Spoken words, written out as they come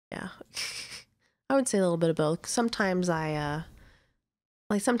I would say a little bit of both. Sometimes like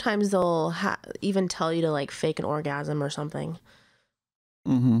sometimes they'll even tell you to like fake an orgasm or something.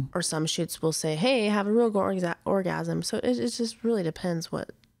 Or some shoots will say, hey, have a real good orgasm. So it just really depends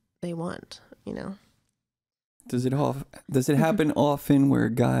what they want, you know. Does it happen often where a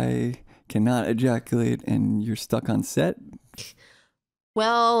guy cannot ejaculate and you're stuck on set?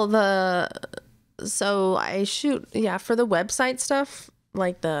 Well, so I shoot, for the website stuff,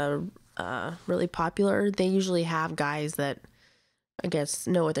 like the really popular, they usually have guys that I guess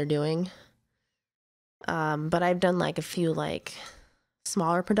know what they're doing. But I've done like a few like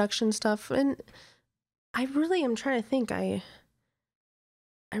smaller production stuff, and I really am trying to think. I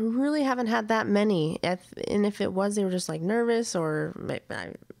really haven't had that many. And if it was, they were just like nervous or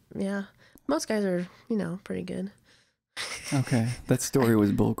yeah. Most guys are, pretty good. Okay, that story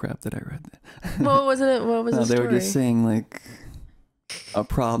was bullcrap that I read. What was it? What was the story? They were just saying like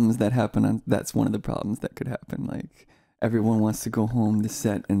problems that happen that's one of the problems that could happen. Like everyone wants to go home to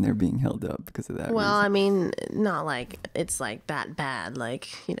set and they're being held up because of that. Well, reason. I mean, not like it's like that bad. Like,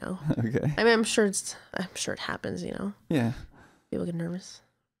 Okay. I mean, I'm sure it happens. Yeah. People get nervous.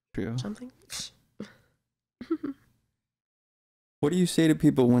 True. Something. What do you say to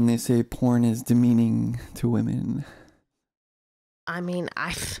people when they say porn is demeaning to women? I mean,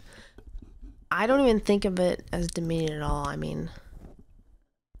 I don't even think of it as demeaning at all. I mean,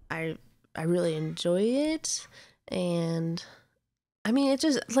 I really enjoy it, and I mean, it's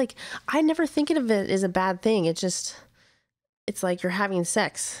just like I never think of it as a bad thing. It's like you're having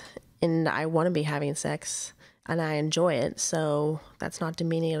sex, and I want to be having sex, and I enjoy it, so that's not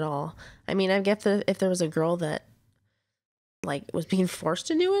demeaning at all. I mean, I get if there was a girl that like was being forced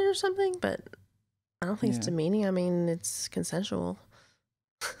to do it or something, but I don't think it's demeaning. I mean, it's consensual.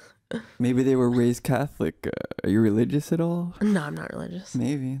 Maybe they were raised Catholic. Are you religious at all? No, I'm not religious.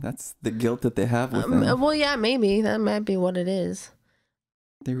 Maybe that's the guilt that they have with them. Well, yeah, maybe that might be what it is.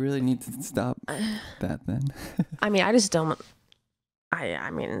 They really need to stop that then. I mean, I just don't.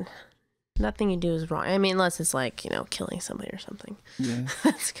 I mean, nothing you do is wrong. I mean, unless it's like, killing somebody or something. Yeah.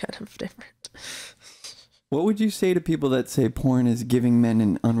 That's kind of different. What would you say to people that say porn is giving men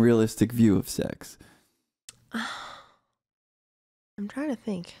an unrealistic view of sex? I'm trying to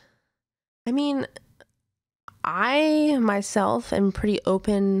think. I mean, I myself am pretty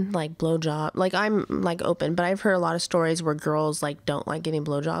open, like blowjob. Like I'm like open, but I've heard a lot of stories where girls like don't like giving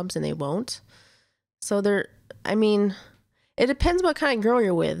blowjobs and they won't. So I mean, it depends what kind of girl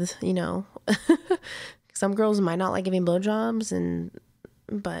you're with, Some girls might not like giving blowjobs,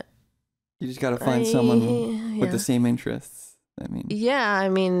 but you just gotta find someone with the same interests. I mean, yeah. I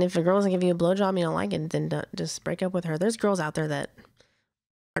mean, if a girl doesn't give you a blowjob and you don't like it, then just break up with her. There's girls out there that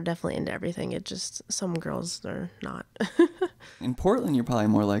are definitely into everything. It just some girls are not. In Portland, you're probably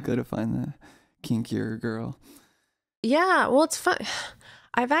more likely to find the kinkier girl. Yeah, well, it's fun.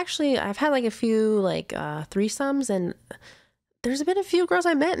 I've had like a few like threesomes, and there's been a few girls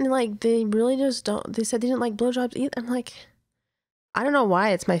I met, and like they really just don't. They said they didn't like blowjobs either. I'm like, I don't know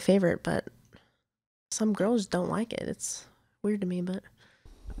why it's my favorite, but some girls don't like it. It's weird to me, but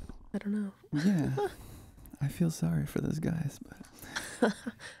I don't know. Yeah, I feel sorry for those guys, but.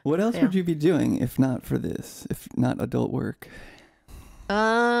 What else would you be doing if not for this? If not adult work?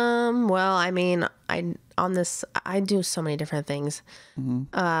 Well, I mean, I do so many different things.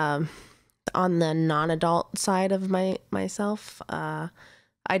 On the non-adult side of myself, I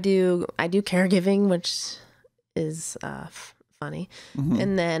do caregiving, which is funny.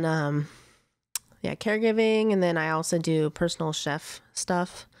 And then caregiving, and then I also do personal chef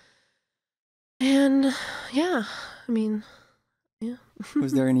stuff. And I mean, yeah.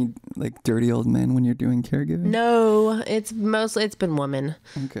 Was there any like dirty old men when you're doing caregiving? No, it's been women.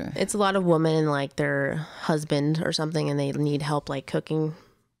 Okay. It's a lot of women and like their husband or something, and they need help like cooking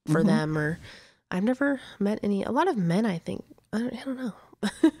for them. Or I've never met a lot of men. I think I don't know,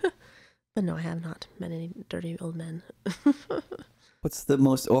 but no, I have not met any dirty old men. What's the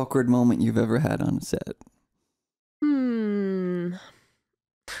most awkward moment you've ever had on a set? I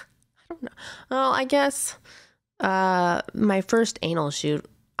don't know. Well, I guess. My first anal shoot,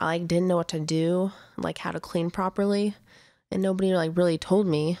 I like didn't know what to do, like how to clean properly, and nobody like really told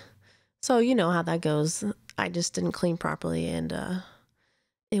me. So you know how that goes. I just didn't clean properly, and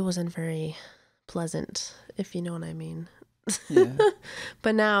it wasn't very pleasant, if you know what I mean. Yeah.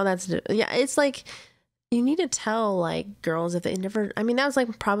 But now it's like you need to tell like girls if they never. I mean, that was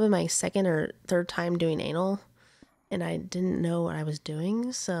like probably my second or third time doing anal, and I didn't know what I was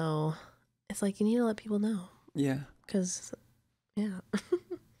doing. So it's like you need to let people know. Yeah. Because, yeah.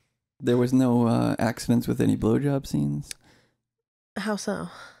 There was no accidents with any blowjob scenes? How so?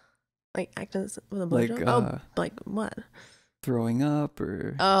 Like acting with a Like, blowjob? Oh, like what? throwing up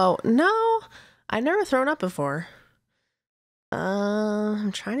or... Oh, no. I've never thrown up before.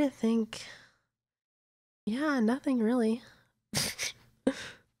 I'm trying to think. Yeah, nothing really.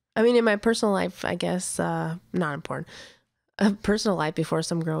 I mean, in my personal life, I guess, not important. A personal life before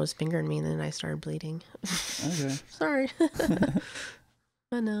some girl was fingering me and then I started bleeding. Okay. Sorry.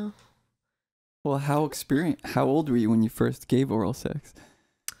 I know. Well, how old were you when you first gave oral sex?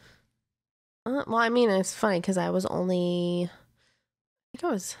 Well, I mean, it's funny because I think I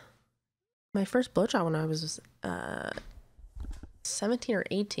was, my first blowjob when I was 17 or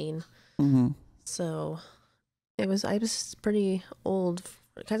 18. Mm-hmm. So I was pretty old.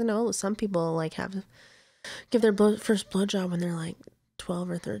 Because I know some people like give their first blowjob when they're like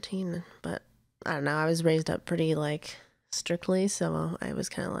 12 or 13. But I don't know. I was raised up pretty like strictly. So I was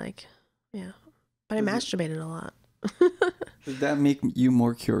kind of like, yeah. But I masturbated a lot. Did that make you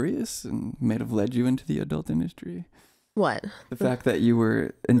more curious and may have led you into the adult industry? What? The fact that you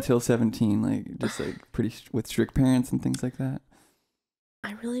were until 17, like just like pretty with strict parents and things like that?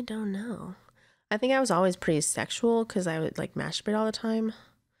 I really don't know. I think I was always pretty sexual because I would like masturbate all the time.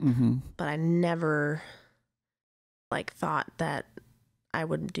 Mm-hmm. But I never like thought that I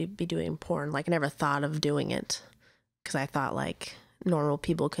would be doing porn. Like I never thought of doing it because I thought like normal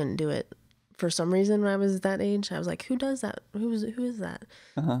people couldn't do it. For some reason, when I was that age, I was like, "Who does that? Who is that?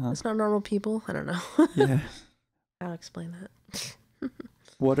 It's not normal people." I don't know. Yeah. I'll explain that.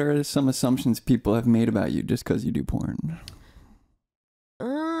 What are some assumptions people have made about you just because you do porn?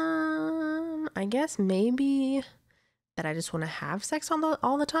 I guess maybe that I just want to have sex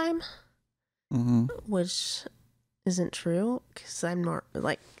all the time, mm-hmm. which isn't true because I'm not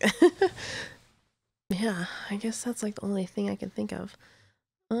like. Yeah, I guess that's like the only thing I can think of.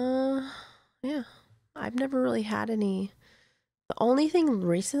 Yeah, I've never really had any. The only thing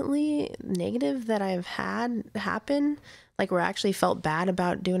recently negative that I've had happen, like where I actually felt bad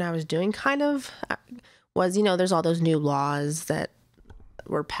about doing what I was doing, kind of, was there's all those new laws that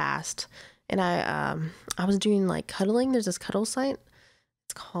were passed, and I was doing like cuddling. There's this cuddle site.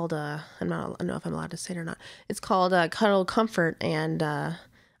 It's called I don't know if I'm allowed to say it or not. It's called cuddlecomfort, and I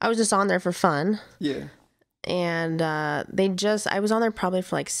was just on there for fun. Yeah. And I was on there probably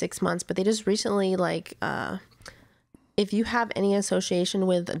for like 6 months, but they just recently like if you have any association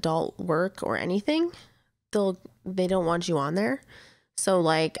with adult work or anything, they don't want you on there. So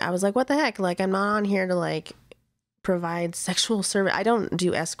like I was like, what the heck? Like I'm not on here to like provide sexual service. I don't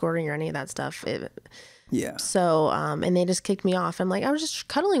do escorting or any of that stuff. Yeah. So and they just kicked me off. I'm like, I was just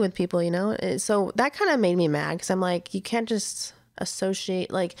cuddling with people, So that kind of made me mad because I'm like, you can't just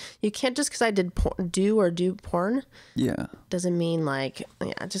associate, like you can't just because I did do porn, yeah, doesn't mean like,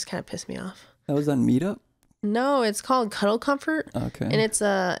 yeah, it just kind of pissed me off. That was on Meetup? No, it's called Cuddle Comfort. Okay. And it's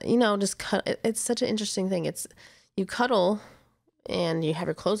it's such an interesting thing. It's you cuddle and you have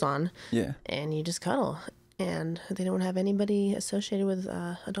your clothes on, yeah, and you just cuddle, and they don't have anybody associated with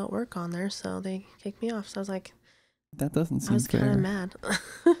adult work on there, so they kicked me off. So I was like, that doesn't seem fair. I was kind of mad.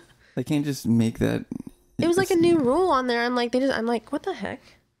 They can't just make that. It was like a new rule on there. I'm like, what the heck?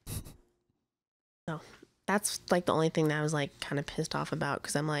 So that's like the only thing that I was like kind of pissed off about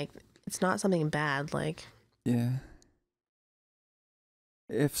because I'm like, it's not something bad. Like, yeah.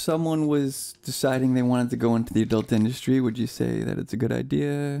 If someone was deciding they wanted to go into the adult industry, would you say that it's a good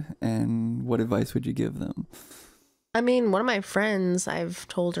idea? And what advice would you give them? I mean, one of my friends, I've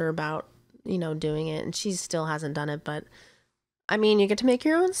told her about, doing it, and she still hasn't done it, but I mean, you get to make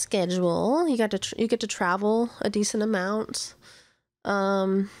your own schedule. You get to travel a decent amount.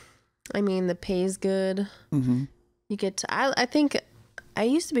 I mean, the pay's good. Mm-hmm. You get to. I think I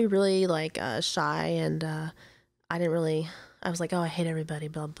used to be really like shy, and I didn't really. I was like, oh, I hate everybody,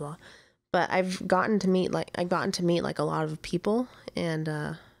 blah blah. But I've gotten to meet like a lot of people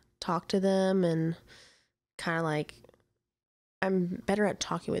and talk to them, and kind of like I'm better at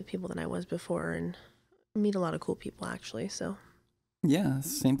talking with people than I was before, and meet a lot of cool people actually. So. Yeah,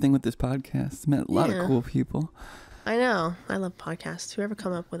 same thing with this podcast. Met a lot of cool people. I know. I love podcasts. Whoever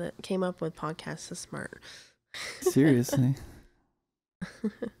came up with podcasts is smart. Seriously.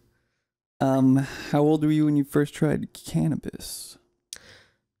 How old were you when you first tried cannabis?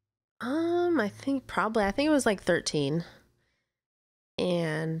 I think it was like 13.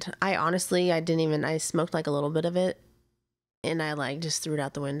 And I smoked like a little bit of it, and I like just threw it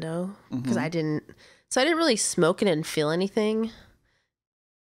out the window because I didn't really smoke it and feel anything.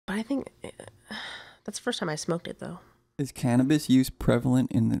 But I think that's the first time I smoked it, though. Is cannabis use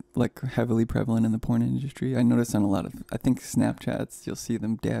prevalent heavily prevalent in the porn industry? I noticed on a lot of, I think Snapchats, you'll see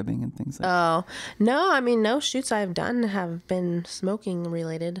them dabbing and things like that. Oh, no. I mean, no shoots I've done have been smoking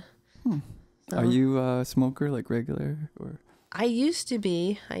related. So, Are you a smoker, like regular, or? I used to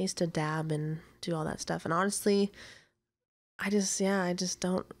be. I used to dab and do all that stuff. And honestly, I just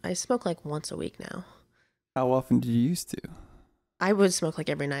don't. I smoke like once a week now. How often did you used to? I would smoke like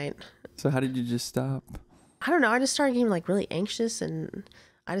every night. So how did you just stop? I don't know. I just started getting like really anxious, and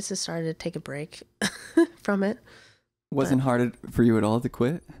I just decided to take a break from it. Wasn't hard for you at all to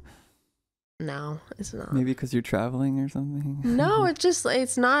quit? No, it's not. Maybe because you're traveling or something? No,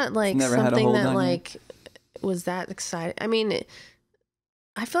 it's not like Never had a something hold that on you? like was that exciting. I mean,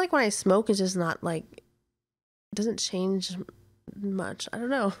 I feel like when I smoke, it's just not like, it doesn't change much. I don't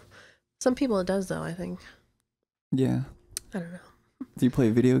know. Some people it does though, I think. Yeah. I don't know. Do you play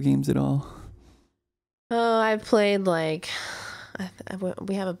video games at all? Oh, I've played like,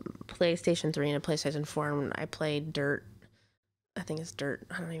 we have a PlayStation 3 and a PlayStation 4, and I played Dirt. I think it's Dirt.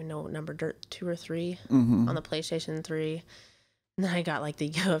 I don't even know what number, Dirt 2 or 3 Mm-hmm. on the PlayStation 3. And then I got like the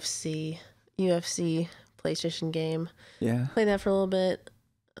UFC PlayStation game. Yeah. Played that for a little bit.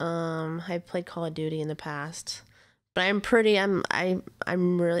 I played Call of Duty in the past. But I'm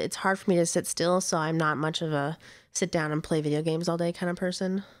really, it's hard for me to sit still, so I'm not much of a sit down and play video games all day kind of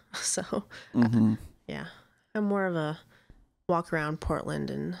person. So, yeah, I'm more of a walk around Portland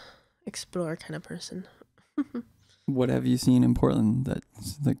and explore kind of person. What have you seen in Portland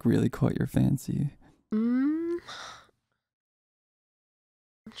that's like really caught your fancy? I'm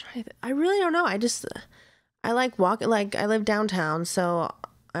trying to, I really don't know. I like walking, like I live downtown, so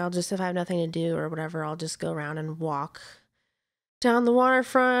I'll just, if I have nothing to do or whatever, I'll just go around and walk down the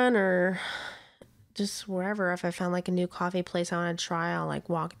waterfront or just wherever. If I found like a new coffee place I want to try, I'll like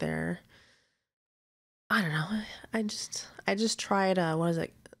walk there. I don't know. I just tried, what is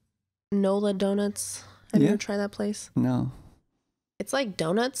it? Nola Donuts. Have you ever tried that place? No. It's like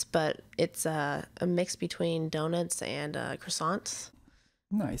donuts, but it's a mix between donuts and croissants.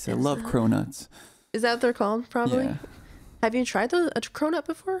 Nice. I love cronuts. Is that what they're called? Probably. Yeah. Have you tried a cronut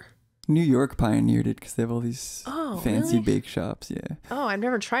before? New York pioneered it because they have all these fancy really? bake shops. Yeah. Oh, I've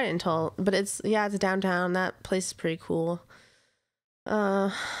never tried it but it's downtown. That place is pretty cool.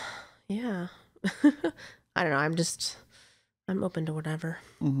 Yeah. I don't know. I'm open to whatever.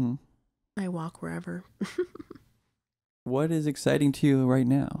 Mm-hmm. I walk wherever. What is exciting to you right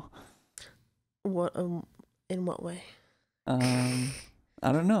now? What? In what way? I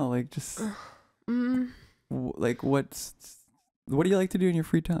don't know. Like just like what do you like to do in your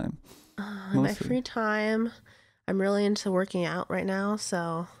free time? In my free time, I'm really into working out right now.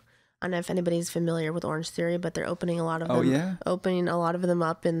 So I don't know if anybody's familiar with Orange Theory, but they're opening a lot of them. Oh yeah. Opening a lot of them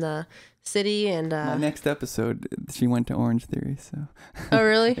up in the city and. My next episode, she went to Orange Theory. So. Oh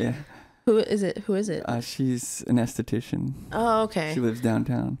really? Yeah. Who is it? She's an esthetician. Oh, okay. She lives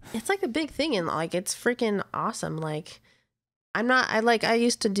downtown. It's like a big thing, and like it's freaking awesome. Like, I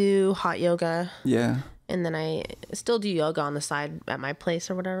used to do hot yoga. Yeah. And then I still do yoga on the side at my place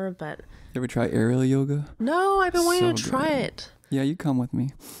or whatever. But you ever try aerial yoga? No, I've been wanting to try it. Yeah, you come with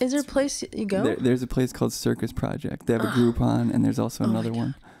me. Is there a place you go? There's a place called Circus Project. They have a Groupon, and there's also another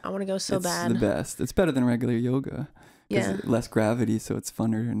one. I want to go so bad. It's the best. It's better than regular yoga. Yeah. Less gravity, so it's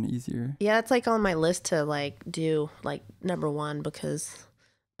funner and easier. Yeah, it's like on my list to like do like number one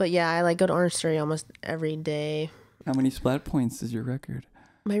but yeah, I like go to Orange Theory almost every day. How many splat points is your record?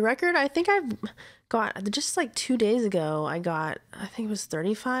 My record, I think I've got just like 2 days ago. I think it was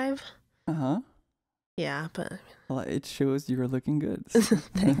 35. Yeah, but well, it shows you were looking good.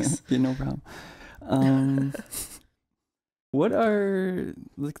 Thanks. Yeah, no problem. What are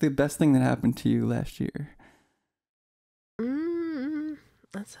like the best thing that happened to you last year?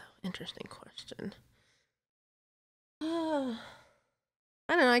 That's an interesting question. I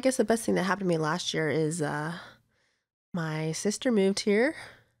don't know. I guess the best thing that happened to me last year is my sister moved here.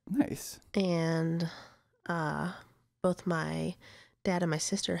 Nice. And both my dad and my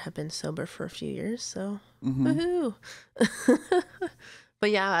sister have been sober for a few years, so woohoo.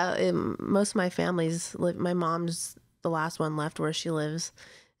 But yeah, most of my family's my mom's the last one left where she lives,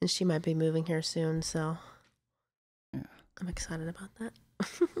 and she might be moving here soon, so yeah, I'm excited about that.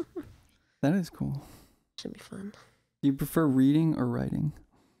 That is cool. Should be fun. Do you prefer reading or writing?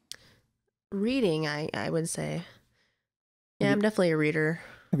 Reading, I would say. Yeah, I'm definitely a reader.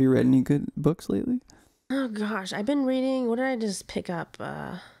 Have you read any good books lately? Oh gosh, I've been reading, what did I just pick up?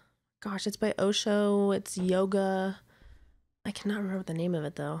 Gosh, it's by Osho. It's yoga. I cannot remember the name of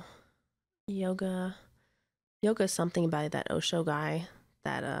it though. Yoga something by that Osho guy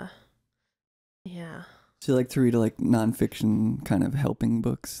that yeah. So you like to read like nonfiction kind of helping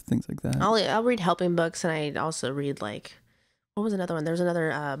books, things like that? I'll read helping books, and I also read like, what was another one? There's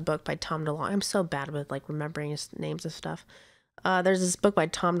another book by Tom DeLonge. I'm so bad with like remembering his names of stuff. There's this book by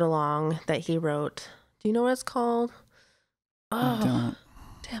Tom DeLonge that he wrote. Do you know what it's called? I Oh, don't.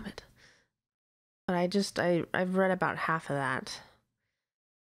 damn it. But I've read about half of that.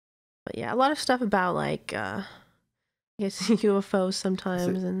 But yeah, a lot of stuff about like I guess UFOs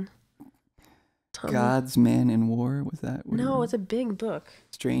sometimes and God's Man in War, was that? No, it's a big book.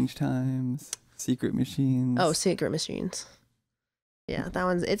 Strange Times, Secret Machines. Oh, Secret Machines. Yeah, that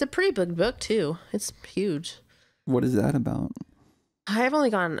one's it's a pretty big book too. It's huge. What is that about? I've only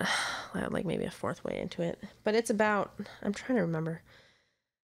gone like maybe a fourth way into it, but it's about I'm trying to remember.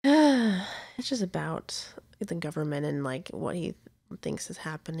 It's just about the government and like what he thinks is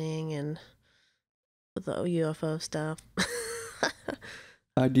happening and with the UFO stuff.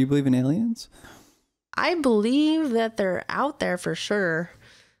 Do you believe in aliens? I believe that they're out there for sure.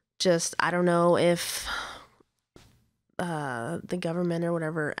 Just I don't know if the government or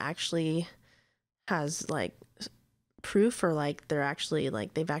whatever actually has like proof or like they're actually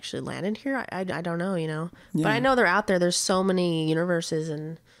like they've actually landed here. I don't know, you know. Yeah. But I know they're out there. There's so many universes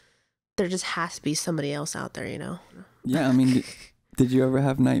and there just has to be somebody else out there, you know. Yeah, I mean, did you ever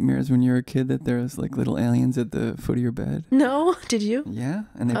have nightmares when you were a kid that there was like little aliens at the foot of your bed? No, did you? Yeah,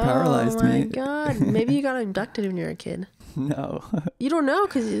 and they paralyzed me. Oh my god, maybe you got abducted when you were a kid. No. You don't know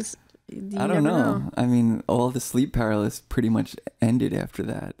because I don't know. I mean, all the sleep paralysis pretty much ended after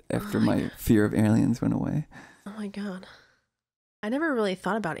that, after my fear of aliens went away. Oh my god. I never really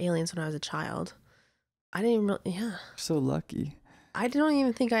thought about aliens when I was a child. I didn't really, yeah. So lucky. I don't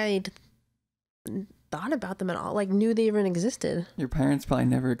even think I thought about them at all, like knew they even existed. Your parents probably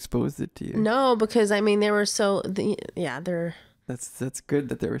never exposed it to you. No, because I mean, they were so, they're... That's good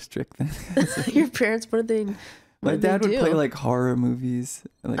that they were strict then. Your parents, what did they... My dad would play like horror movies.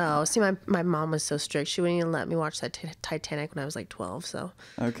 Like, oh, see, my mom was so strict. She wouldn't even let me watch that Titanic when I was like 12. So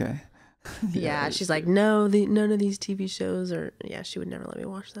okay. Yeah, she's like, no, none of these TV shows or yeah, she would never let me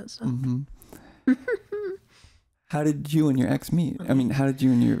watch that stuff. Mm-hmm. How did you and your ex meet? I mean, how did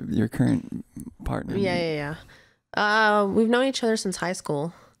you and your current partner meet? Yeah. We've known each other since high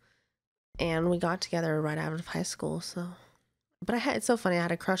school, and we got together right out of high school. So, but it's so funny. I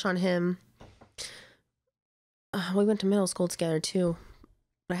had a crush on him. We went to middle school together too,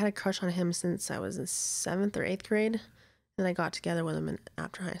 but I had a crush on him since I was in 7th or 8th grade, and I got together with him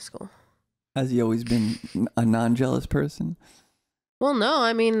after high school. Has he always been a non-jealous person? Well, no.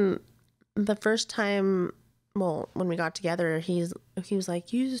 I mean, the first time, when we got together, he was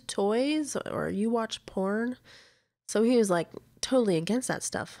like, "You use toys or you watch porn," so he was like totally against that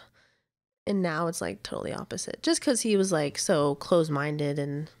stuff. And now it's like totally opposite, just because he was like so close-minded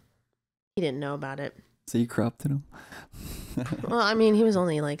and he didn't know about it. So you corrupted him? Well, I mean, he was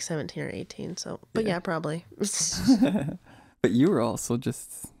only like 17 or 18, so, but yeah probably. But you were also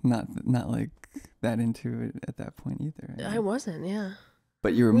just not like that into it at that point either. Right? I wasn't, yeah.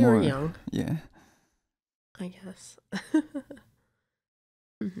 But you were we more were young. Yeah. I guess.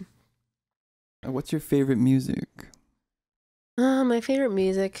 Mm-hmm. What's your favorite music? My favorite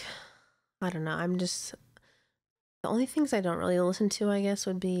music, I don't know. The only things I don't really listen to, I guess,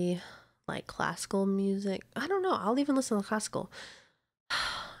 would be like classical music. I don't know. I'll even listen to classical.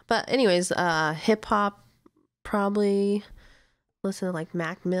 But anyways, hip hop, probably listen to like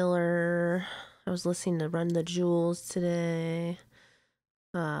Mac Miller. I was listening to Run the Jewels today.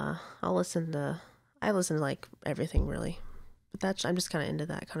 I listen to like everything really. But I'm just kind of into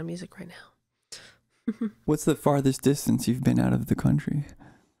that kind of music right now. What's the farthest distance you've been out of the country?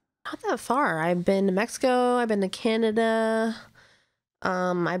 Not that far. I've been to Mexico. I've been to Canada.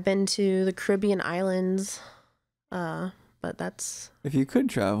 I've been to the Caribbean islands, but that's... If you could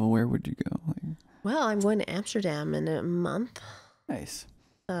travel, where would you go? Well, I'm going to Amsterdam in a month. Nice.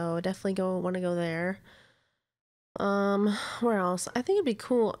 So definitely want to go there. Where else? I think it'd be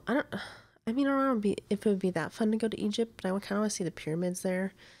cool. I don't know if it would be that fun to go to Egypt, but I kind of want to see the pyramids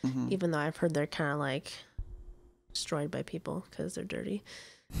there, even though I've heard they're kind of like destroyed by people because they're dirty.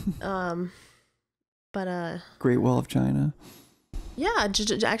 But Great Wall of China. Yeah,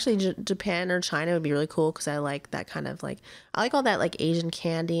 actually, Japan or China would be really cool because I like that kind of like I like all that like Asian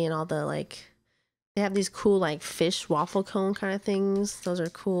candy and all the like they have these cool like fish waffle cone kind of things. Those are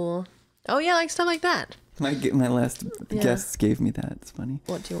cool. Oh yeah, like stuff like that. My last guests gave me that. It's funny.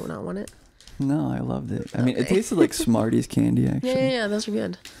 What, do you not want it? No, I loved it. I mean, it tasted like Smarties candy actually. Yeah, those are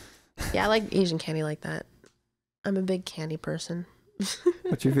good. Yeah, I like Asian candy like that. I'm a big candy person.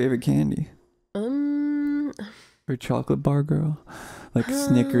 What's your favorite candy? Or chocolate bar girl? Like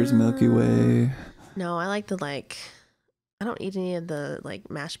Snickers, Milky Way? No, I like I don't eat any of the like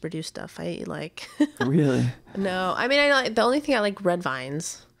mass produced stuff. I eat like Really? No, I mean the only thing I like red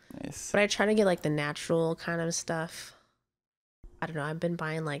vines. Nice. But I try to get like the natural kind of stuff. I don't know. I've been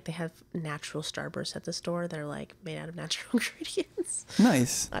buying like they have natural Starbursts at the store. They're like made out of natural ingredients.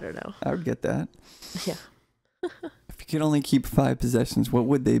 Nice. I don't know. I would get that. Yeah. If you could only keep 5 possessions, what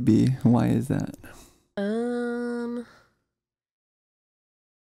would they be? Why is that?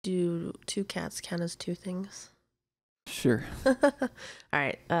 Do 2 cats count as 2 things? Sure. All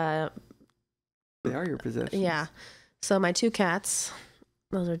right. They are your possessions. Yeah. So my 2 cats,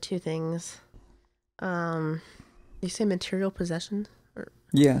 those are 2 things. You say material possessions?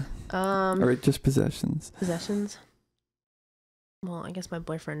 Yeah. Or just possessions. Possessions? Well, I guess my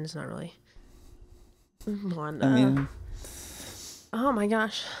boyfriend is not really one. I mean, oh my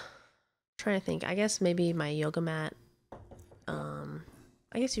gosh. I'm trying to think. I guess maybe my yoga mat.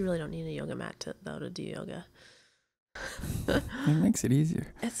 I guess you really don't need a yoga mat to do yoga. it makes it easier.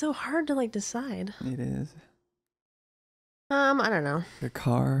 It's so hard to like decide. It is. I don't know. Your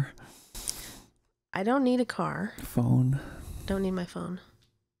car. I don't need a car. Phone. Don't need my phone.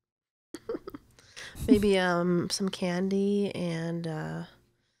 Maybe some candy and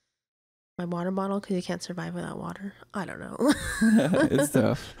my water bottle because you can't survive without water. I don't know. It's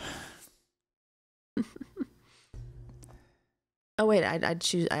tough. Oh wait, I'd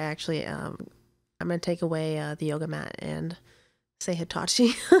choose. I actually I'm gonna take away the yoga mat and say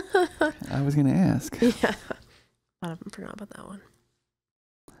Hitachi. I was gonna ask. Yeah, I forgot about that one.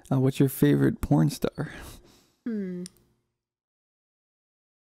 What's your favorite porn star? I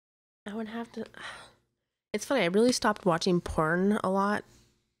would have to. It's funny. I really stopped watching porn a lot.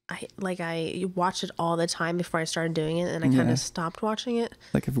 I watched it all the time before I started doing it, and I kind of stopped watching it.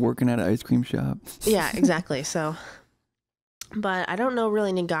 Like if working at an ice cream shop. Yeah, exactly. So, but I don't know really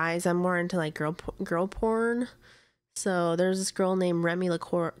any guys. I'm more into like girl porn. So there's this girl named Remy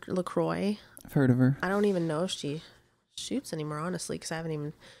Lacroix. I've heard of her. I don't even know if she shoots anymore, honestly, because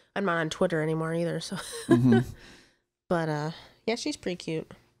I'm not on Twitter anymore either. So, but yeah, she's pretty cute.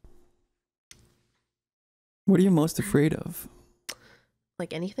 What are you most afraid of?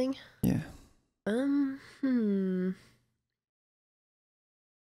 Like anything? Yeah.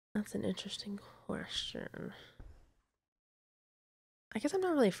 That's an interesting question. I guess I'm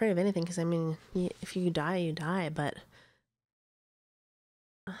not really afraid of anything because I mean, if you die, you die. But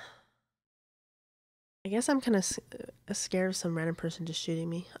I guess I'm kind of scared of some random person just shooting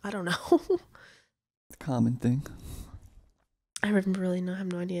me. I don't know. It's a common thing. I really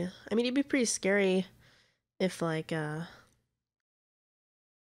have no idea. I mean, it'd be pretty scary if like the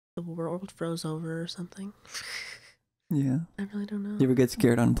world froze over or something. Yeah. I really don't know. You ever get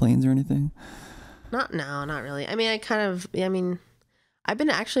scared on planes or anything? Not really. I mean, I've been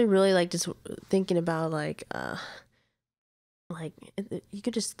actually really like just thinking about like you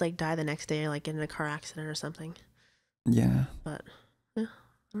could just like die the next day or like get in a car accident or something. Yeah. But yeah,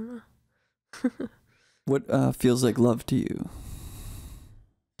 I don't know. What feels like love to you?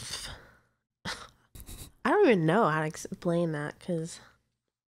 I don't even know how to explain that because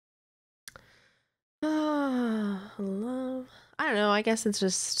love. I don't know. I guess it's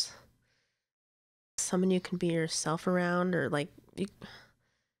just someone you can be yourself around, or like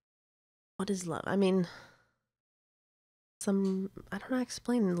what is love? I mean, I don't know how to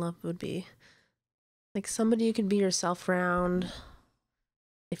explain love would be. Like somebody you can be yourself around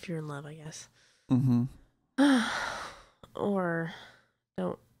if you're in love, I guess. Mm-hmm. Or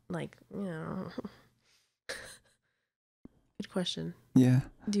don't like, Good question. Yeah.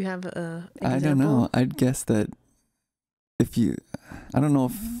 Do you have a example? I don't know. I'd guess that I don't know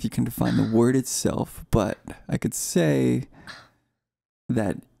if you can define the word itself, but I could say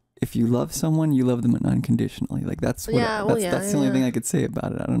that if you love someone, you love them unconditionally. Like that's the only thing I could say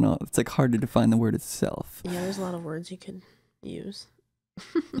about it. I don't know. It's like hard to define the word itself. Yeah, there's a lot of words you could use.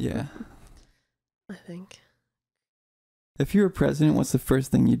 Yeah. I think. If you were president, what's the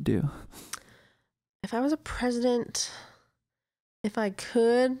first thing you'd do? If I was a president, if I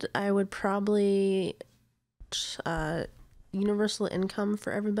could, I would probably universal income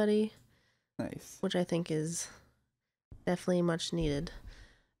for everybody. Nice. Which I think is definitely much needed.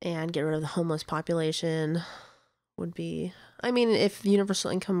 And get rid of the homeless population would be... I mean, if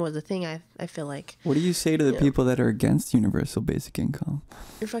universal income was a thing, I feel like... What do you say to the people that are against universal basic income?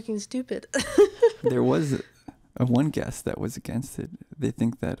 You're fucking stupid. There was one guest that was against it. They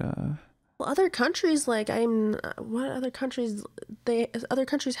think that... Well, other countries, what other countries... Other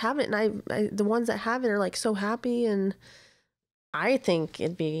countries have it, and the ones that have it are, like, so happy, and I think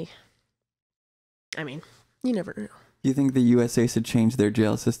it'd be... I mean, you never know. Do you think the USA should change their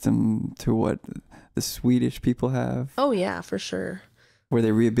jail system to what the Swedish people have? Oh, yeah, for sure. Where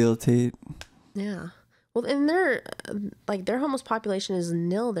they rehabilitate? Yeah. Well, and their homeless population is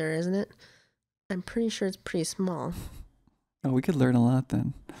nil there, isn't it? I'm pretty sure it's pretty small. Oh, we could learn a lot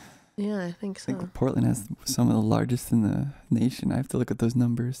then. Yeah, I think so. I think Portland has some of the largest in the nation. I have to look at those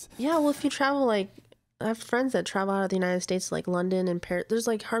numbers. Yeah, well, if you travel, like, I have friends that travel out of the United States, like London and Paris. There's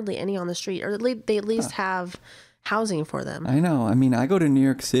like hardly any on the street, or they at least have housing for them. I know. I mean, I go to New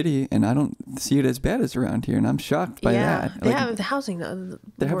York City and I don't see it as bad as around here, and I'm shocked by that. They have the housing though.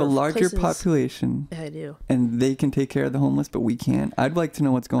 They have a larger population. Yeah, they do. And they can take care of the homeless, but we can't. I'd like to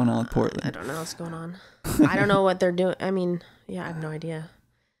know what's going on with Portland. I don't know what's going on. I don't know what they're doing. I mean, yeah, I have no idea.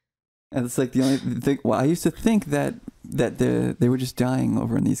 And it's like the only thing. Well, I used to think that they were just dying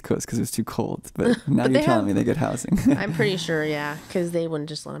over on the East Coast because it was too cold. But now you're telling me they get housing. I'm pretty sure, yeah, because they wouldn't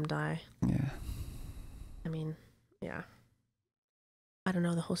just let them die. Yeah. I mean, yeah. I don't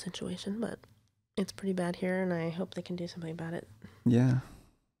know the whole situation, but it's pretty bad here, and I hope they can do something about it. Yeah.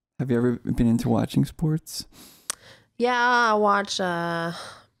 Have you ever been into watching sports? Yeah, I watch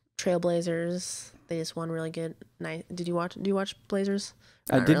Trailblazers. They just won really good. Night. Do you watch Blazers?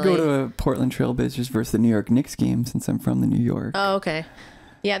 I did go to a Portland Trailblazers versus the New York Knicks game since I'm from the New York. Oh, okay.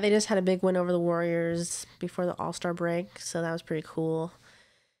 Yeah, they just had a big win over the Warriors before the All-Star break, so that was pretty cool.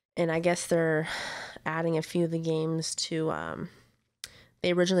 And I guess they're adding a few of the games to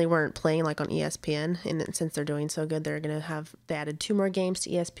they originally weren't playing like on ESPN, and then since they're doing so good, they added 2 more games to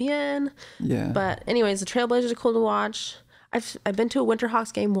ESPN. Yeah. But anyways, the Trailblazers are cool to watch. I've been to a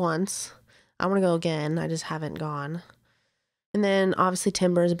Winterhawks game once. I want to go again. I just haven't gone. And then obviously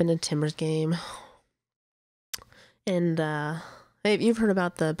Timbers. I've been to Timbers game. And you've heard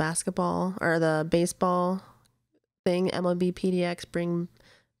about the basketball or the baseball thing, MLB PDX, bring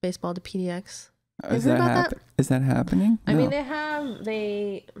baseball to PDX. Is that happening? I mean, they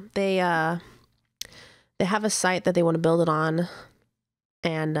have a site that they want to build it on,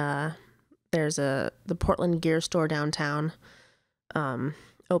 and there's the Portland Gear Store downtown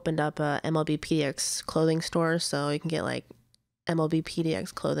opened up a MLB PDX clothing store, so you can get like MLB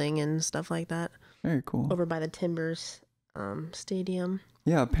PDX clothing and stuff like that. Very cool. Over by the Timbers Stadium.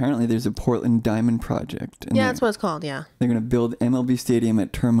 Yeah, apparently there's a Portland Diamond Project. Yeah, that's what it's called, yeah. They're going to build MLB Stadium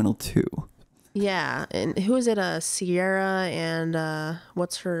at Terminal 2. Yeah, and who is it? Sierra and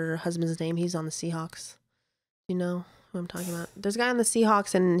what's her husband's name? He's on the Seahawks. You know who I'm talking about? There's a guy on the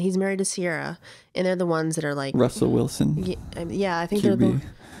Seahawks, and he's married to Sierra, and they're the ones that are like... Russell Wilson. Yeah, I think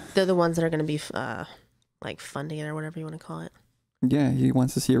they're the ones that are going to be like funding it or whatever you want to call it. Yeah, he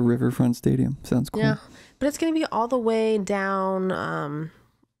wants to see a riverfront stadium. Sounds cool. Yeah, but it's going to be all the way down on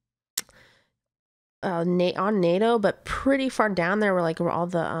NATO, but pretty far down there where all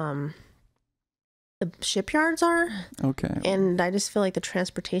the shipyards are. Okay. And I just feel like the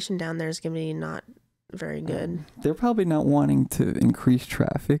transportation down there is going to be not very good. They're probably not wanting to increase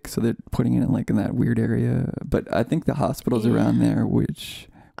traffic, so they're putting it in that weird area. But I think the hospitals around there, which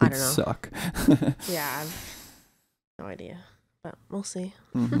would suck. Yeah, I've no idea. But we'll see.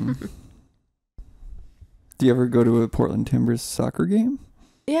 Mm-hmm. Do you ever go to a Portland Timbers soccer game?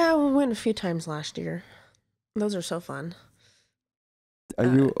 Yeah, we went a few times last year. Those are so fun. Are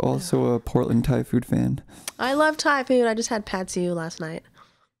you also a Portland Thai food fan? I love Thai food. I just had pad see ew last night.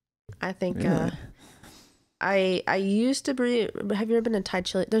 I think really? I used to be... Have you ever been to Thai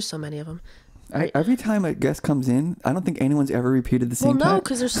chili? There's so many of them. Every time a guest comes in, I don't think anyone's ever repeated the same. Well, no,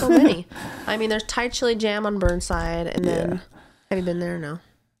 because there's so many. I mean, there's Thai chili jam on Burnside, and then... Have you been there? No.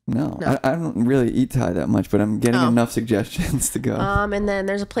 I don't really eat Thai that much, but I'm getting enough suggestions to go. And then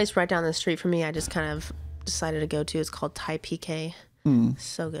there's a place right down the street from me I just kind of decided to go to. It's called Thai PK.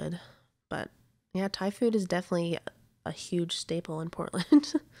 So good. But yeah, Thai food is definitely a huge staple in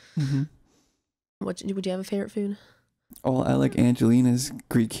Portland. Mm-hmm. Would you have a favorite food? Oh, I like Angelina's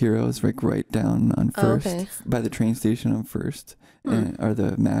Greek Heroes, right down on First, by the train station on First, or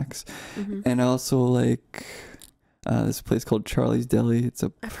the Max. Mm-hmm. And I also like this place called Charlie's Deli.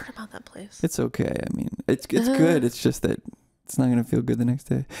 I've heard about that place. It's okay. I mean, it's good. It's just that it's not gonna feel good the next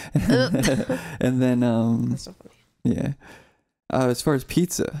day. And then That's so funny. Yeah. As far as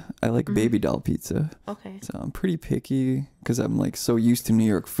pizza, I like Baby Doll pizza. Okay. So I'm pretty picky because I'm so used to New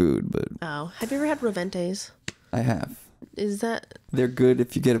York food. But have you ever had Roventes? I have. They're good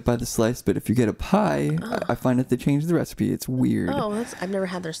if you get it by the slice, but if you get a pie, I find that they change the recipe. It's weird. I've never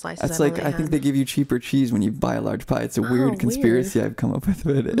had their slices. It's I think they give you cheaper cheese when you buy a large pie. It's a weird conspiracy I've come up with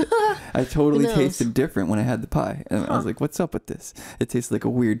about it. I totally tasted different when I had the pie, and I was like, "What's up with this?" It tastes like a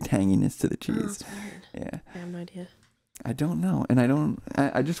weird tanginess to the cheese. That's weird. Yeah. I have no idea. I don't know, and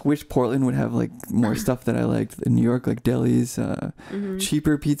I just wish Portland would have more stuff that I liked. In New York, like delis,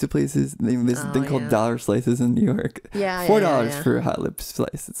 cheaper pizza places. There's a thing called dollar slices in New York. Yeah, $4 for a hot lip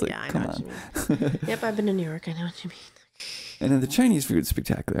slice. It's come on. Yep, I've been to New York. I know what you mean. And then the Chinese food is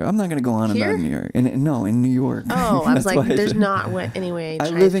spectacular. I'm not going to go on Here? about New York. No, in New York. Oh, I was like, there's not any I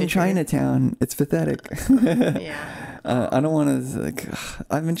live in Chinatown. It's pathetic. Yeah. I don't want to, like,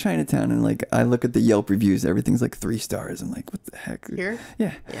 I'm in Chinatown and, like, I look at the Yelp reviews. Everything's, like, 3 stars. I'm like, what the heck? Here?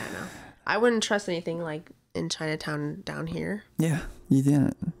 Yeah. Yeah, no. I wouldn't trust anything, like, in Chinatown down here. Yeah, you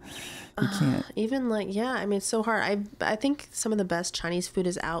didn't. You can't. Even, like, yeah, I mean, it's so hard. I think some of the best Chinese food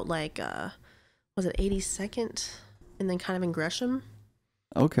is out, like, was it 82nd? And then kind of in Gresham.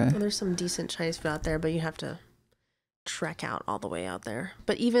 Okay. Well, there's some decent Chinese food out there, but you have to trek out all the way out there.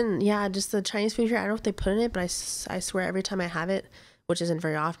 But even, yeah, just the Chinese food here, I don't know what they put in it, but I swear every time I have it, which isn't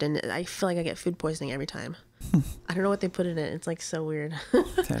very often, I feel like I get food poisoning every time. I don't know what they put in it. It's like so weird.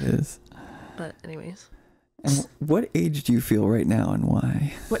 That is. But anyways. And what age do you feel right now and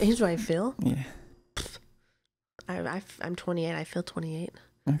why? What age do I feel? Yeah. I'm 28. I feel 28.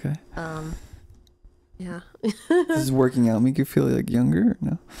 Okay. Yeah. Does working out make you feel like younger or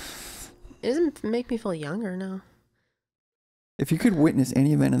no? It doesn't make me feel younger, no. If you could witness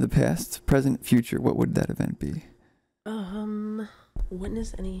any event in the past, present, future, what would that event be?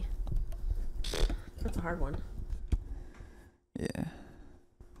 Witness any. That's a hard one. Yeah.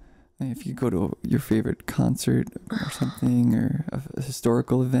 If you go to your favorite concert or something, or a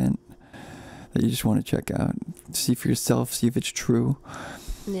historical event that you just want to check out, see for yourself, see if it's true.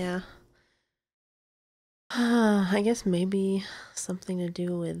 Yeah. I guess maybe something to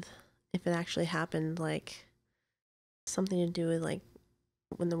do with, if it actually happened, like something to do with like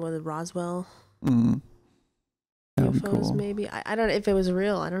when the Roswell that would be UFOs, cool. maybe. I don't know if it was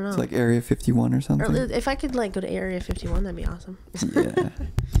real. I don't know. It's like Area 51 or something. Or if I could like go to Area 51, that'd be awesome. Yeah.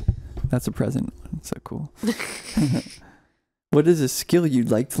 That's a present one. So cool. What is a skill you'd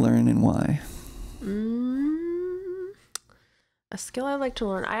like to learn and why? A skill I'd like to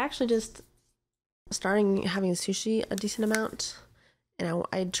learn. I actually just starting having sushi a decent amount, and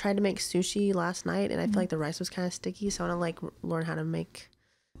I tried to make sushi last night, and I feel like the rice was kind of sticky, so I want to like learn how to make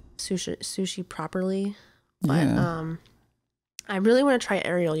sushi properly. But Yeah. I really want to try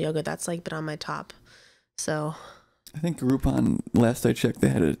aerial yoga. That's like been on my top. So I think Groupon, last I checked, they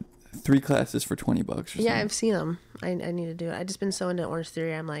had 3 classes for $20 or something. yeah, I've seen them. I need to do it. I just been so into Orange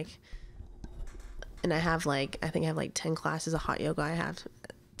Theory. I'm like, and I have like, I think I have like 10 classes of hot yoga I have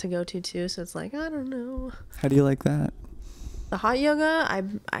to go to too. So it's like, I don't know. How do you like that? The hot yoga,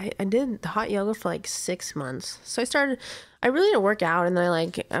 I did the hot yoga for like 6 months. So I really didn't work out, and then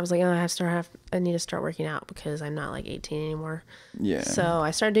I was like, oh, I need to start working out because I'm not like 18 anymore. Yeah. So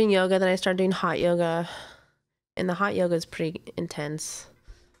I started doing yoga, then I started doing hot yoga, and the hot yoga is pretty intense.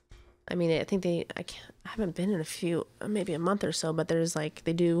 I mean, I think I haven't been in maybe a month or so, but there's like,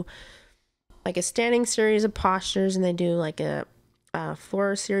 they do like a standing series of postures, and they do like a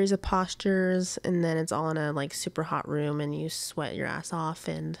floor series of postures, and then it's all in a like super hot room, and you sweat your ass off.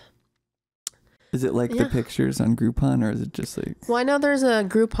 And is it like the pictures on Groupon, or is it just like? Well, I know there's a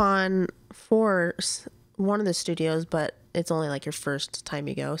Groupon for one of the studios, but it's only like your first time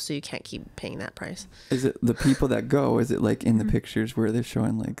you go, so you can't keep paying that price. Is it the people that go? Is it like in the pictures where they're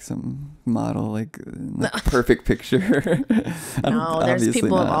showing like some model, like perfect picture? No, there's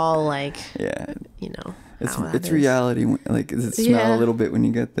people of all like, yeah, you know. It's reality. Like, does it smell a little bit when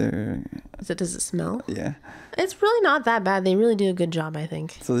you get there? Does it smell? Yeah. It's really not that bad. They really do a good job, I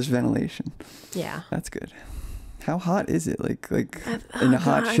think. So there's ventilation. Yeah. That's good. How hot is it? Like in a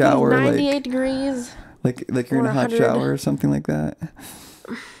hot shower, 98 degrees. Like you're in a hot shower or something like that.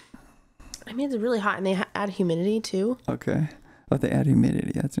 I mean, it's really hot, and they add humidity too. Okay. Oh, they add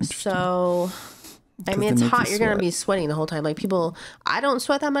humidity. That's interesting. So, I mean, it's hot. You're going to be sweating the whole time. Like people, I don't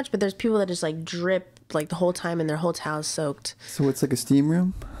sweat that much, but there's people that just like drip like the whole time, and their whole towel is soaked. So it's like a steam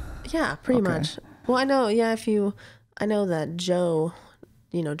room? Yeah, pretty much. Well, I know. Yeah, I know that Joe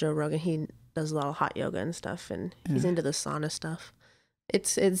Rogan, he does a lot of hot yoga and stuff, and he's into the sauna stuff.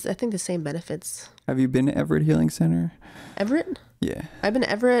 It's I think the same benefits. Have you been to Everett Healing Center? Everett? Yeah. I've been to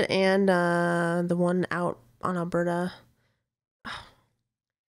Everett and the one out on Alberta. Oh,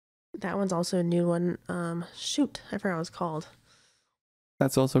 that one's also a new one. Shoot, I forgot what it's called.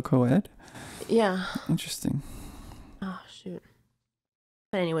 That's also co-ed? Yeah. Interesting. Oh, shoot.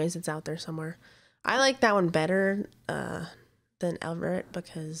 But anyways, it's out there somewhere. I like that one better than Everett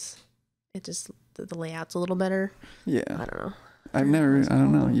because it just, the layout's a little better. Yeah. I don't know. I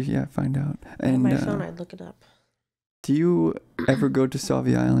don't know. Yeah, find out. And on my phone, I'd look it up. Do you ever go to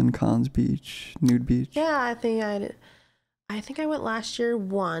Sauvie Island, Collins Beach, Nude Beach? Yeah, I think I went last year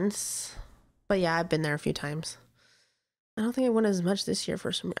once, but yeah, I've been there a few times. I don't think I went as much this year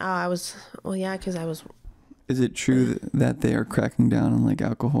for some. Oh, because I was. Is it true that they are cracking down on like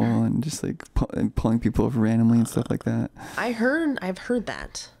alcohol and just like pulling people over randomly and stuff like that? I've heard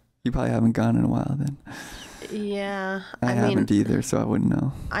that. You probably haven't gone in a while then. Yeah, I haven't either, so I wouldn't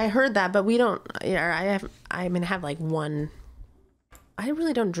know. I heard that, but we don't. Yeah, I have like one. I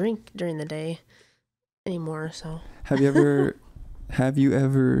really don't drink during the day anymore. So have you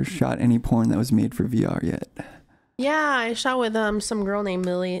ever shot any porn that was made for VR yet? Yeah, I shot with some girl named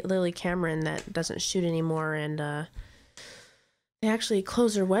Lily Cameron that doesn't shoot anymore, and they actually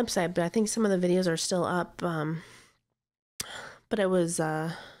closed their website, but I think some of the videos are still up. But it was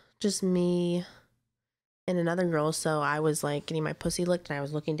just me and another girl, so I was like getting my pussy licked, and I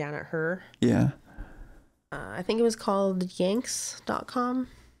was looking down at her. Yeah. I think it was called Yanks.com.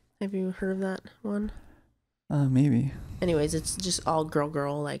 Have you heard of that one? Maybe. Anyways, it's just all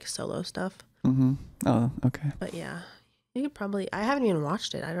girl like solo stuff. Mm-hmm. Oh, okay. But yeah, you could probably. I haven't even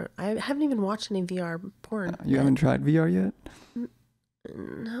watched it. I haven't even watched any VR porn. You haven't tried VR yet?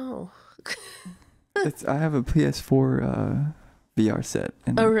 No. I have a PS4 VR set.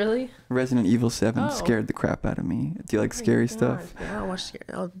 And oh really? Resident Evil 7 scared the crap out of me. Do you like scary stuff? Yeah, I'll watch scary.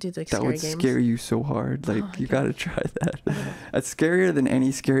 I'll do the scary games. That would scare you so hard. Like you gotta try that. It's scarier than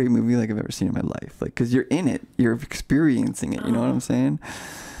any scary movie like I've ever seen in my life. Like, cause you're in it, you're experiencing it. You know what I'm saying?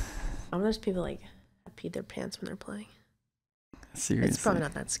 There's people like peed their pants when they're playing. Seriously, it's probably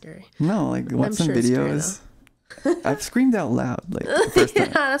not that scary. No, like watch some videos. I've screamed out loud like the first time.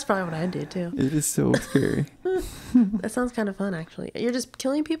 Yeah, that's probably what I do too. It is so scary. That sounds kind of fun, actually. You're just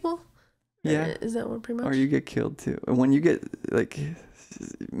killing people? Yeah. Is that what pretty much? Or you get killed too. And when you get like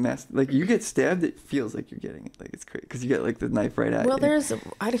you get stabbed, it feels like you're getting it. Like it's crazy because you get like the knife right at you. Well,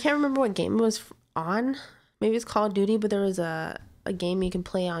 I can't remember what game it was on. Maybe it's Call of Duty, but there was a game you can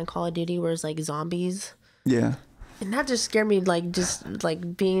play on Call of Duty where it's like zombies. Yeah. And that just scared me, like just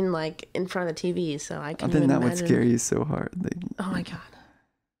like being like in front of the TV. So I couldn't even imagine. That would scare you so hard. Like, oh my god.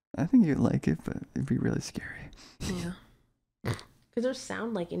 I think you'd like it, but it'd be really scary. Yeah. Because there's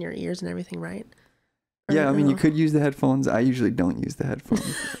sound like in your ears and everything, right? Yeah, I mean, you could use the headphones. I usually don't use the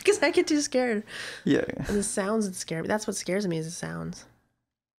headphones. Because I get too scared. Yeah. And the sounds that scare me. That's what scares me is the sounds.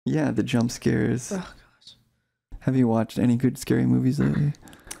 Yeah, the jump scares. Oh gosh. Have you watched any good scary movies lately?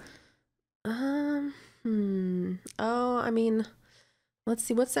 Oh, I mean, let's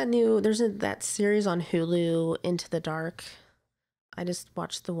see. What's that new? There's that series on Hulu, Into the Dark. I just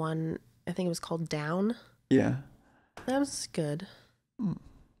watched the one. I think it was called Down. Yeah. That was good.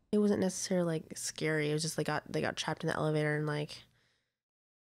 It wasn't necessarily like scary. It was just they got trapped in the elevator, and like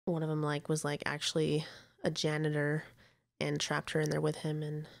one of them like was like actually a janitor and trapped her in there with him,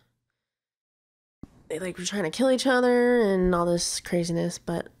 and they like were trying to kill each other and all this craziness.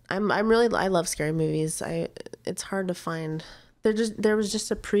 But I love scary movies. It's hard to find. There was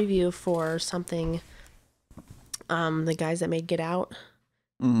just a preview for something. The guys that made Get Out.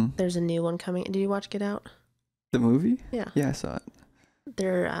 There's a new one coming. Did you watch Get Out? The movie? Yeah. Yeah, I saw it.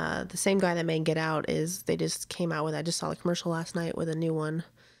 They're the same guy that made Get Out they just came out with. I just saw the commercial last night with a new one,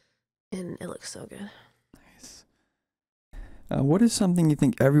 and it looks so good. Nice. What is something you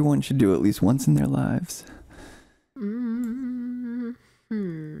think everyone should do at least once in their lives?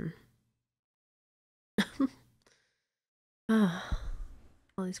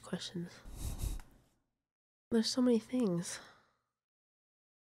 All these questions. There's so many things.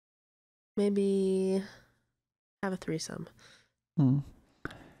 Maybe have a threesome.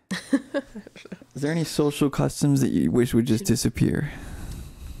 Is there any social customs that you wish would just disappear?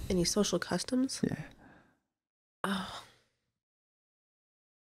 Any social customs? Yeah. Oh.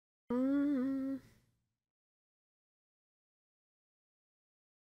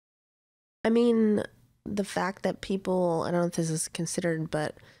 I mean, the fact that people, I don't know if this is considered,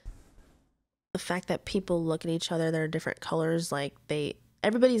 but the fact that people look at each other, they're different colors, like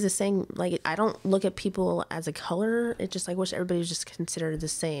everybody's the same. Like, I don't look at people as a color. It just, I wish everybody was just considered the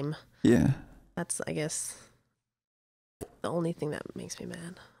same. Yeah. That's, I guess, the only thing that makes me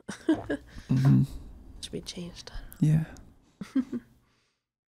mad. Should be changed. Yeah.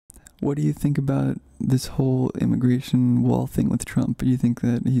 What do you think about this whole immigration wall thing with Trump? Do you think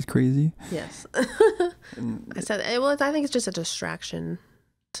that he's crazy? Yes. I think it's just a distraction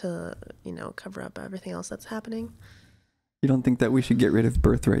to, cover up everything else that's happening. You don't think that we should get rid of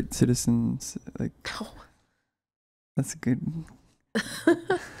birthright citizens? Like, no. That's a good.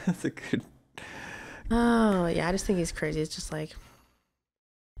 Oh yeah, I just think he's crazy. It's just like,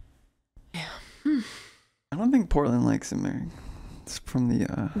 yeah. I don't think Portland likes him. It's from the.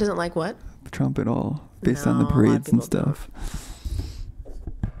 Doesn't like what? Trump at all, based on the parades and stuff.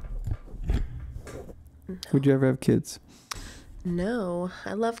 No. Would you ever have kids? No,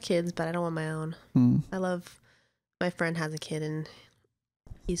 I love kids, but I don't want my own. I love my friend has a kid and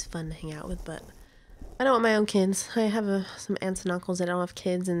he's fun to hang out with, but I don't want my own kids. I have some aunts and uncles that don't have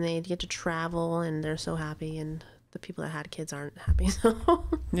kids, and they get to travel, and they're so happy, and the people that had kids aren't happy. So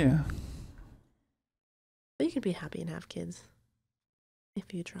yeah. But you could be happy and have kids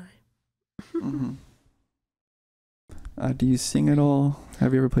if you try. Mm-hmm. Do you sing at all?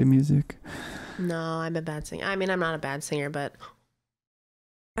 Have you ever played music? No, I'm a bad singer. I mean, I'm not a bad singer, but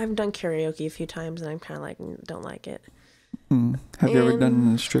I've done karaoke a few times, and I'm kind of like, don't like it. Have you ever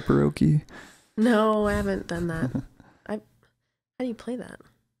done stripperoke? No, I haven't done that. How do you play that?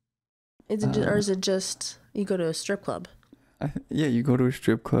 Is it or is it just you go to a strip club? Yeah, you go to a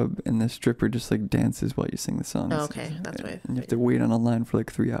strip club and the stripper just like dances while you sing the song. Oh, okay, that's right. And you have to wait on a line for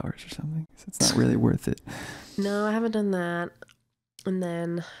like 3 hours or something. So it's not really worth it. No, I haven't done that. And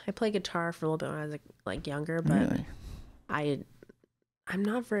then I played guitar for a little bit when I was like younger, but really? I'm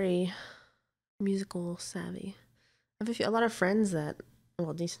not very musical savvy. I have a lot of friends a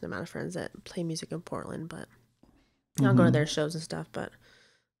decent amount of friends that play music in Portland, but I'll go to their shows and stuff, but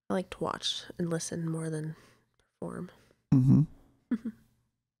I like to watch and listen more than perform. Mm-hmm.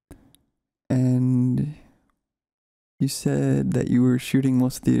 And you said that you were shooting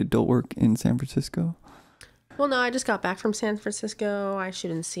most of the adult work in San Francisco? Well, no, I just got back from San Francisco. I shoot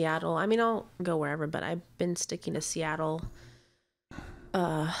in Seattle. I mean, I'll go wherever, but I've been sticking to Seattle.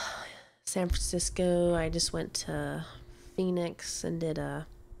 San Francisco, I just went to Phoenix and did a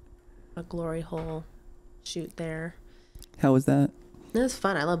glory hole shoot there. How was that? It was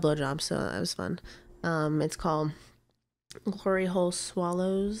fun. I love blowjobs, so that was fun. It's called Glory Hole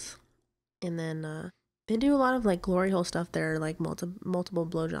Swallows, and then they do a lot of like glory hole stuff there, like multiple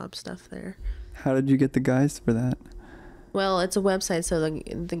blowjob stuff there. How did you get the guys for that? Well, it's a website, so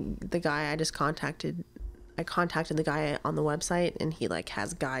the guy I contacted the guy on the website, and he like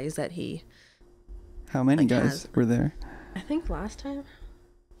has guys that he. How many guys were there? I think last time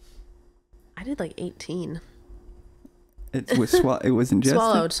I did like 18. It was it was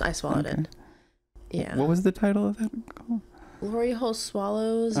ingested? I swallowed it. Yeah. What was the title of that called? Glory Hole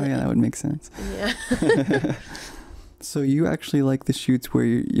Swallows. Oh yeah, that would make sense. Yeah. So you actually like the shoots where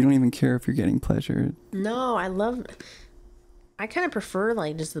you don't even care if you're getting pleasure? No, I kind of prefer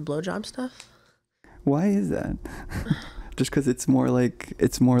like just the blowjob stuff. Why is that? Just because it's more like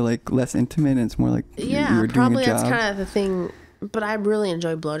less intimate and it's more like you're probably doing a job? That's kind of the thing. But I really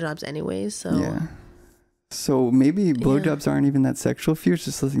enjoy blowjobs anyways, so yeah. So maybe blowjobs aren't even that sexual for you. It's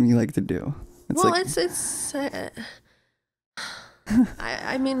just something you like to do.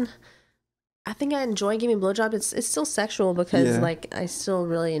 I mean, I think I enjoy giving blowjobs. It's still sexual because like I still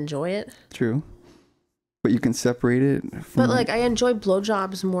really enjoy it. True. But you can separate it from but like I enjoy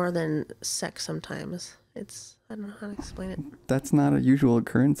blowjobs more than sex sometimes. I don't know how to explain it. That's not a usual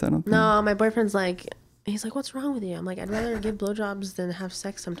occurrence, I don't think. No, my boyfriend's like, he's like, what's wrong with you? I'm like, I'd rather give blowjobs than have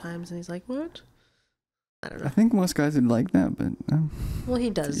sex sometimes. And he's like, what? I don't know. I think most guys would like that, but well, he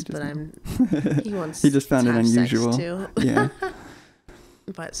does, but he wants. He just found to it have unusual. Sex too. Yeah.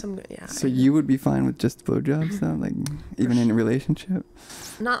 But So you would be fine with just blowjobs, though, like even in a relationship?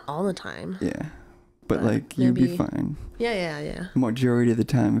 Not all the time. Yeah, but like you'd be fine. Yeah. Majority of the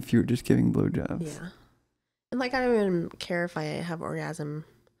time, if you were just giving blowjobs. Yeah, and like I don't even care if I have orgasm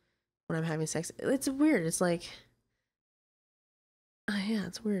when I'm having sex. It's weird. It's like, yeah,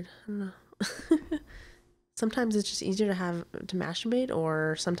 it's weird. I don't know. Sometimes it's just easier to masturbate,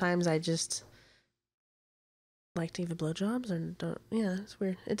 or sometimes I just like to give blowjobs and don't. Yeah, it's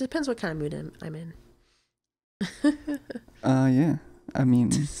weird. It depends what kind of mood I'm in. Yeah. I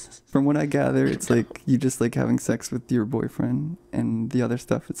mean, from what I gather, it's like you just like having sex with your boyfriend, and the other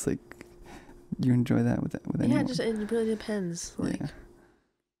stuff, it's like you enjoy that with anyone. Yeah, it really depends. Like,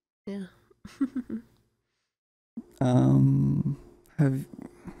 yeah.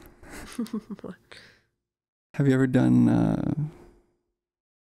 Have you ever done?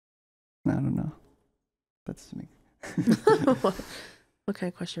 I don't know. That's me. What kind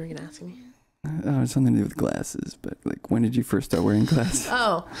of question were you gonna ask me? It's something to do with glasses, but like, when did you first start wearing glasses?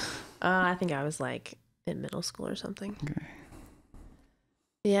 I think I was like in middle school or something. Okay.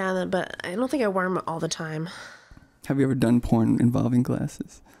 Yeah, but I don't think I wear them all the time. Have you ever done porn involving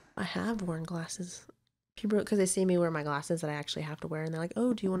glasses? I have worn glasses. People, because they see me wear my glasses that I actually have to wear, and they're like,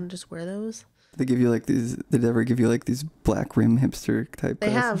 "Oh, do you want to just wear those?" They give you like these. Did they ever give you like these black rim hipster type? They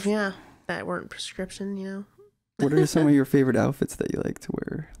glasses? have, yeah. That weren't prescription, you know. What are some of your favorite outfits that you like to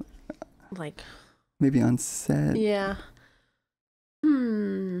wear? Like, maybe on set. Yeah.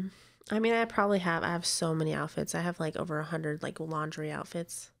 I mean, I have so many outfits. I have like over 100 like laundry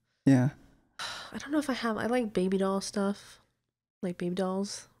outfits. Yeah. I don't know if I like baby doll stuff, like baby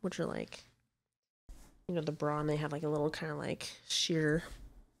dolls, which are like the bra, and they have like a little kind of like sheer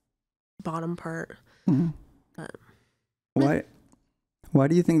bottom part. But why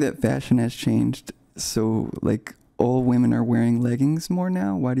do you think that fashion has changed? So like all women are wearing leggings more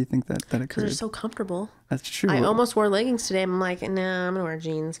now. Why do you think that occurred? Because they're so comfortable. That's true. I almost wore leggings today. I'm like, nah, I'm gonna wear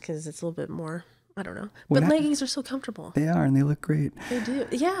jeans because it's a little bit more, I don't know, but leggings are so comfortable. They are, and they look great. They do.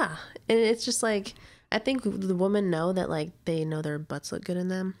 Yeah. And it's just like, I think the women know that, like, they know their butts look good in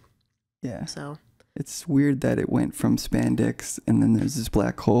them. Yeah. So it's weird that it went from spandex and then there's this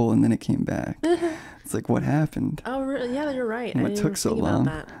black hole and then it came back. It's like, what happened? Oh, really? Yeah, you're right. What took so long?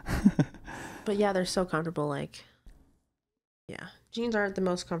 But yeah, they're so comfortable. Like, yeah, jeans aren't the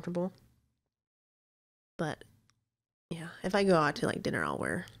most comfortable. But yeah, if I go out to like dinner, I'll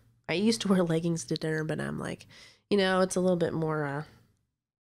wear. I used to wear leggings to dinner, but I'm like, it's a little bit more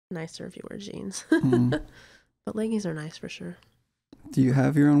nicer if you wear jeans. But leggings are nice for sure. Do you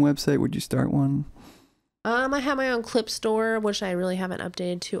have your own website? Would you start one? I have my own clip store, which I really haven't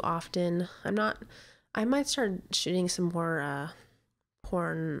updated too often. I might start shooting some more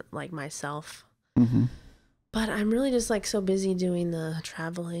porn like myself. But I'm really just like so busy doing the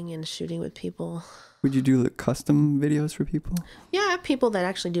traveling and shooting with people. Would you do like custom videos for people? Yeah, I have people that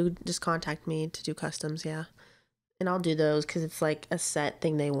actually do just contact me to do customs, yeah. And I'll do those because it's like a set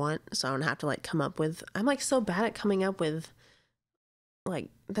thing they want, so I don't have to like come up with. I'm like so bad at coming up with, like,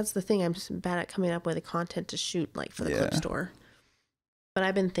 that's the thing. I'm just bad at coming up with the content to shoot like for the clip store. But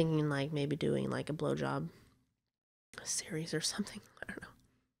I've been thinking like maybe doing like a blowjob series or something. I don't know.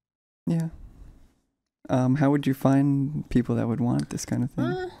 Yeah. How would you find people that would want this kind of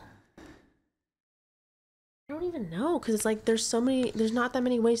thing? I don't even know because it's like there's not that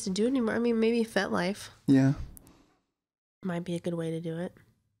many ways to do it anymore. I mean, maybe FetLife. Yeah. Might be a good way to do it.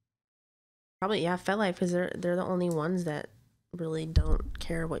 Probably, yeah, FetLife, because they're the only ones that really don't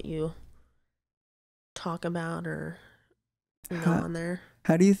care what you talk about or on there.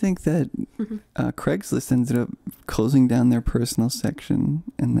 How do you think that Craigslist ended up closing down their personal section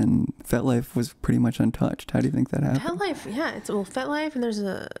and then FetLife was pretty much untouched? How do you think that happened? FetLife, yeah, FetLife, and there's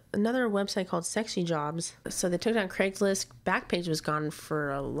another website called Sexy Jobs. So they took down Craigslist. Backpage was gone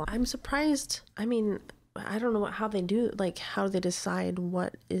for a long. I'm surprised. I mean, I don't know how they do, like how they decide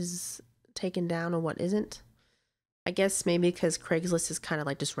what is taken down and what isn't. I guess maybe because Craigslist is kind of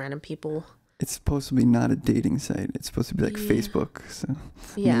like just random people. It's supposed to be not a dating site. It's supposed to be like Facebook. So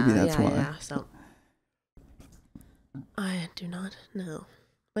maybe that's why. Yeah. So I do not know.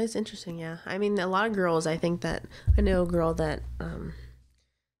 But it's interesting, yeah. I mean, a lot of girls, I know a girl that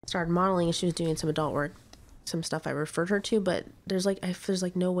started modeling and she was doing some adult work, some stuff I referred her to, but there's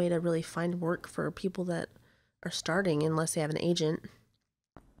no way to really find work for people that are starting unless they have an agent.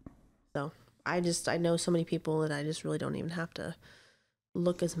 So I know so many people that I just really don't even have to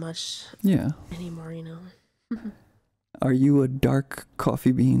look as much anymore, Are you a dark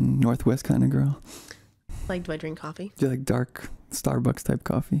coffee bean Northwest kind of girl? Like, do I drink coffee? Do you like dark Starbucks type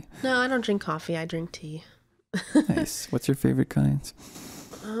coffee? No, I don't drink coffee. I drink tea. Nice. What's your favorite kinds?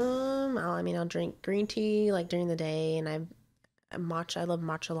 I'll drink green tea like during the day, and I love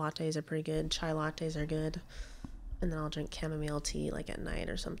matcha lattes are pretty good. Chai lattes are good. And then I'll drink chamomile tea like at night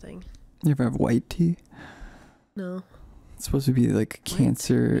or something. You ever have white tea? No. It's supposed to be like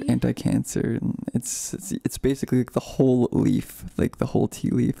cancer, anti-cancer. It's basically like the whole leaf, like the whole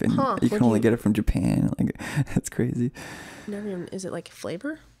tea leaf, and you can only get it from Japan. Like, that's crazy. Is it like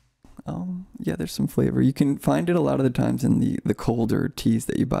flavor? Yeah, there's some flavor. You can find it a lot of the times in the colder teas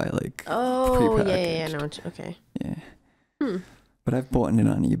that you buy, like prepackaged. No, okay. Yeah. But I've bought it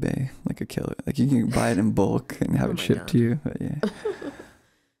on eBay, like a killer. Like you can buy it in bulk and have it shipped to you. But yeah.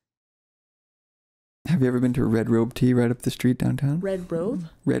 Have you ever been to Red Robe Tea right up the street downtown? Red Robe?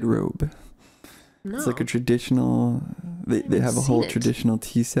 Red Robe. No. It's like a traditional. They have a whole traditional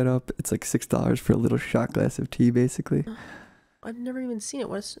tea set up. It's like $6 for a little shot glass of tea, basically. I've never even seen it.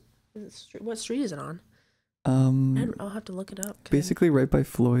 What street is it on? I'll have to look it up. Basically, right by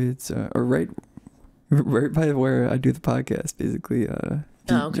Floyd's, or right by where I do the podcast. Basically,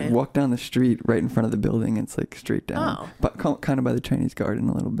 you walk down the street right in front of the building. It's like straight down, but kind of by the Chinese Garden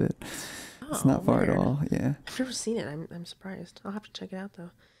a little bit. It's not far at all. Yeah. I've never seen it. I'm surprised. I'll have to check it out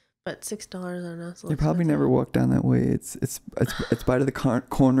though. But $6, I don't know. You probably never walked down that way. It's by the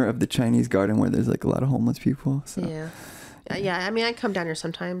corner of the Chinese Garden where there's like a lot of homeless people. So. Yeah. Yeah, I mean, I come down here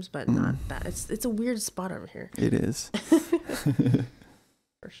sometimes, but not that. It's a weird spot over here. It is.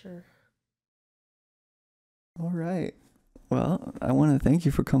 For sure. All right. Well, I want to thank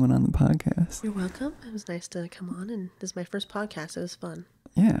you for coming on the podcast. You're welcome. It was nice to come on, and this is my first podcast. It was fun.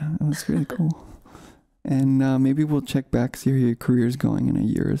 Yeah, it was really cool. And maybe we'll check back, see how your career's going in a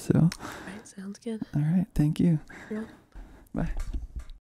year or so. Right, Sounds good. All right. Thank you. Yeah. Bye.